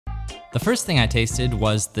The first thing I tasted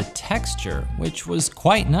was the texture, which was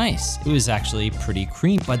quite nice. It was actually pretty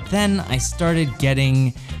creamy. But then I started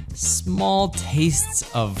getting small tastes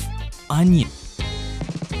of onion.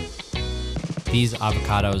 These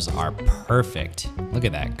avocados are perfect. Look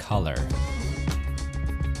at that color.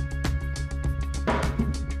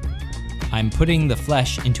 I'm putting the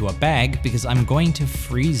flesh into a bag because I'm going to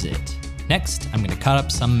freeze it. Next, I'm gonna cut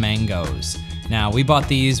up some mangoes. Now, we bought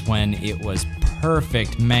these when it was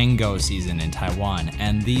perfect mango season in Taiwan,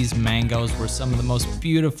 and these mangoes were some of the most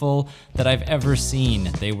beautiful that I've ever seen.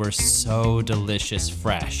 They were so delicious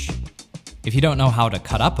fresh. If you don't know how to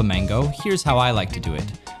cut up a mango, here's how I like to do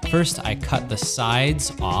it. First, I cut the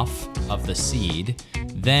sides off of the seed.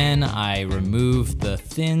 Then I remove the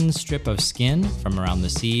thin strip of skin from around the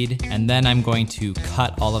seed, and then I'm going to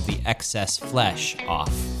cut all of the excess flesh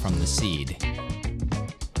off from the seed.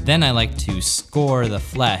 Then I like to score the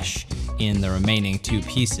flesh in the remaining two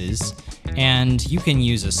pieces, and you can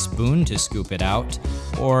use a spoon to scoop it out,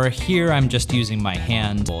 or here I'm just using my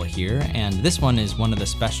hand here, and this one is one of the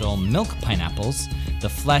special milk pineapples. The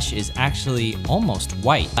flesh is actually almost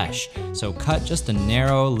white flesh, so cut just a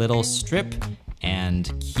narrow little strip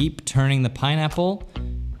and keep turning the pineapple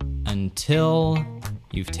until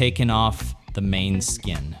you've taken off the main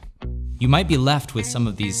skin. You might be left with some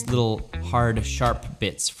of these little hard, sharp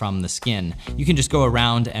bits from the skin. You can just go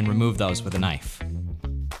around and remove those with a knife.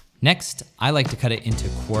 Next, I like to cut it into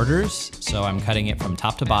quarters, so I'm cutting it from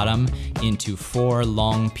top to bottom into 4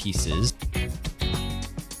 long pieces.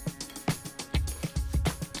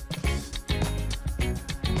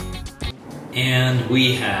 And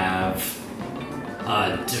we have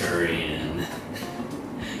a durian.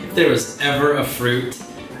 If there was ever a fruit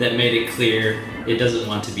that made it clear it doesn't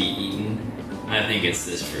want to be eaten, I think it's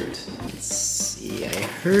this fruit. Let's see, I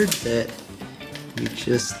heard that you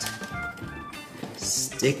just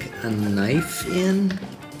stick a knife in.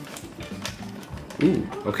 Ooh,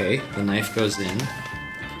 okay, the knife goes in.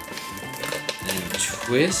 And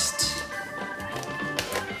twist.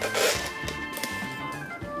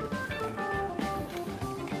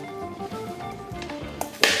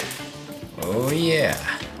 Oh yeah.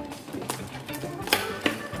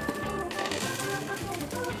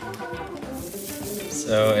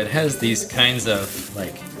 So it has these kinds of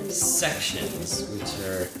like sections, which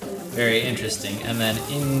are very interesting. And then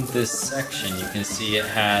in this section, you can see it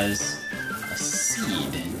has a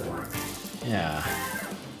seed. Yeah,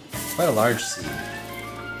 quite a large seed.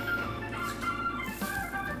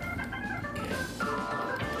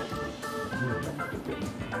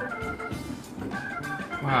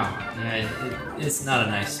 Wow, yeah, it's not a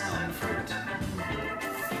nice smelling fruit.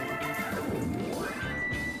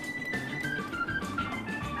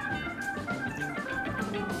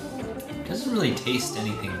 Doesn't really taste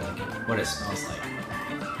anything like what it smells like.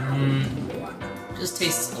 Just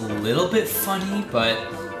tastes a little bit funny, but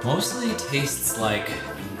mostly tastes like,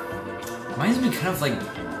 reminds me kind of like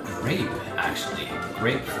grape, actually.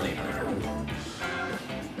 Grape flavor.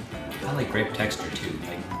 Kind of like grape texture too,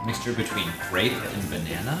 like mixture between grape and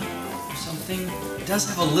banana or something. It does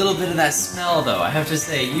have a little bit of that smell though, I have to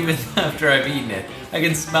say, even after I've eaten it. I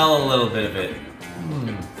can smell a little bit of it.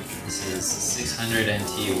 This is 600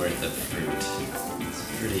 NT worth of fruit.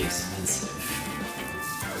 It's pretty expensive.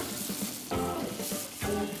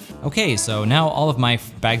 Okay, so now all of my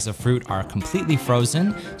bags of fruit are completely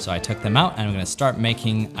frozen, so I took them out and I'm gonna start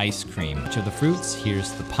making ice cream. Each of the fruits,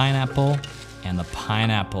 here's the pineapple, and the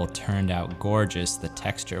pineapple turned out gorgeous. The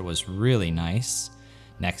texture was really nice.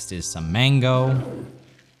 Next is some mango.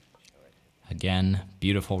 Again,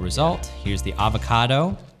 beautiful result. Here's the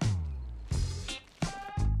avocado.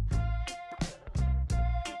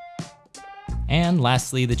 And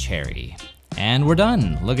lastly, the cherry. And we're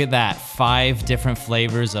done. Look at that, 5 different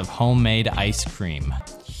flavors of homemade ice cream.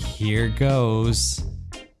 Here goes.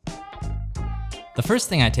 The first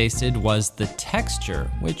thing I tasted was the texture,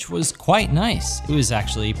 which was quite nice. It was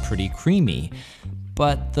actually pretty creamy.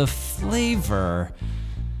 But the flavor,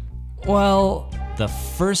 well, the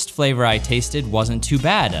first flavor I tasted wasn't too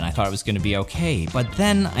bad and I thought it was gonna be okay. But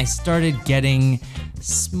then I started getting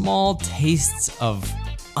small tastes of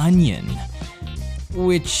onion,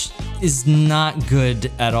 which is not good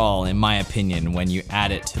at all in my opinion when you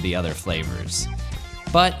add it to the other flavors.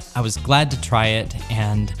 But I was glad to try it,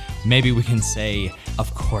 and maybe we can say,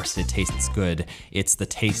 of course it tastes good. It's the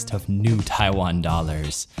taste of new Taiwan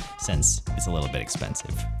dollars, since it's a little bit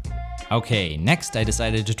expensive. Okay, next I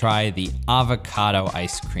decided to try the avocado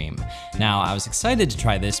ice cream. Now, I was excited to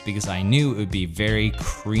try this because I knew it would be very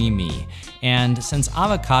creamy. And since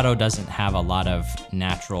avocado doesn't have a lot of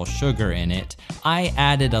natural sugar in it, I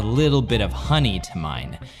added a little bit of honey to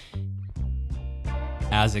mine.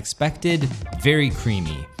 As expected, very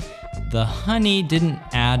creamy. The honey didn't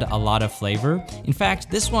add a lot of flavor. In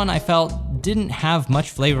fact, this one I felt didn't have much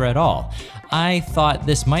flavor at all. I thought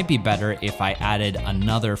this might be better if I added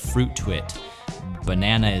another fruit to it.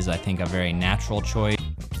 Banana is, I think, a very natural choice.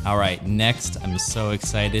 All right, next, I'm so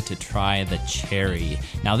excited to try the cherry.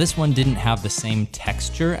 Now, this one didn't have the same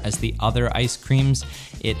texture as the other ice creams.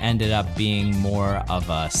 It ended up being more of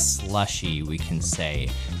a slushy, we can say,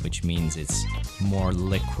 which means it's more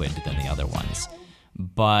liquid than the other ones.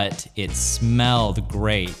 But it smelled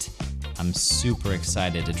great. I'm super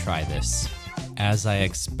excited to try this. As I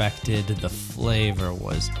expected, the flavor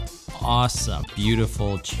was awesome.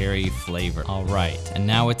 Beautiful cherry flavor. All right, and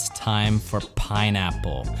now it's time for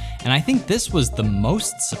pineapple. And I think this was the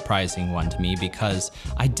most surprising one to me because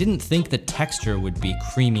I didn't think the texture would be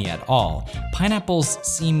creamy at all. Pineapples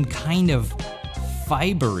seem kind of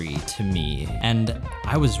fibery to me, and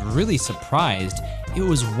I was really surprised. It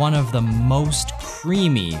was one of the most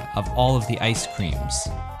creamy of all of the ice creams.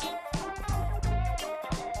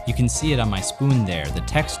 You can see it on my spoon there. The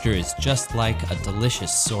texture is just like a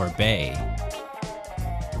delicious sorbet.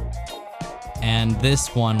 And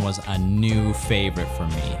this one was a new favorite for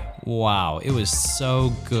me. Wow, it was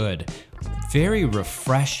so good. Very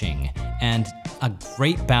refreshing and a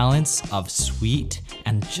great balance of sweet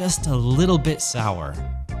and just a little bit sour.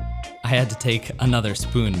 I had to take another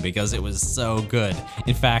spoon because it was so good.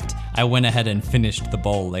 In fact, I went ahead and finished the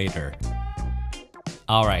bowl later.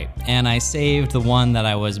 All right, and I saved the one that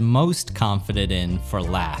I was most confident in for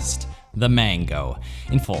last, the mango.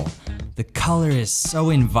 In full, the color is so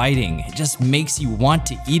inviting. It just makes you want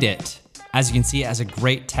to eat it. As you can see, it has a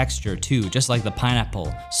great texture too, just like the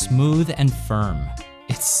pineapple, smooth and firm.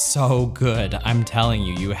 It's so good, I'm telling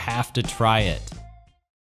you, you have to try it.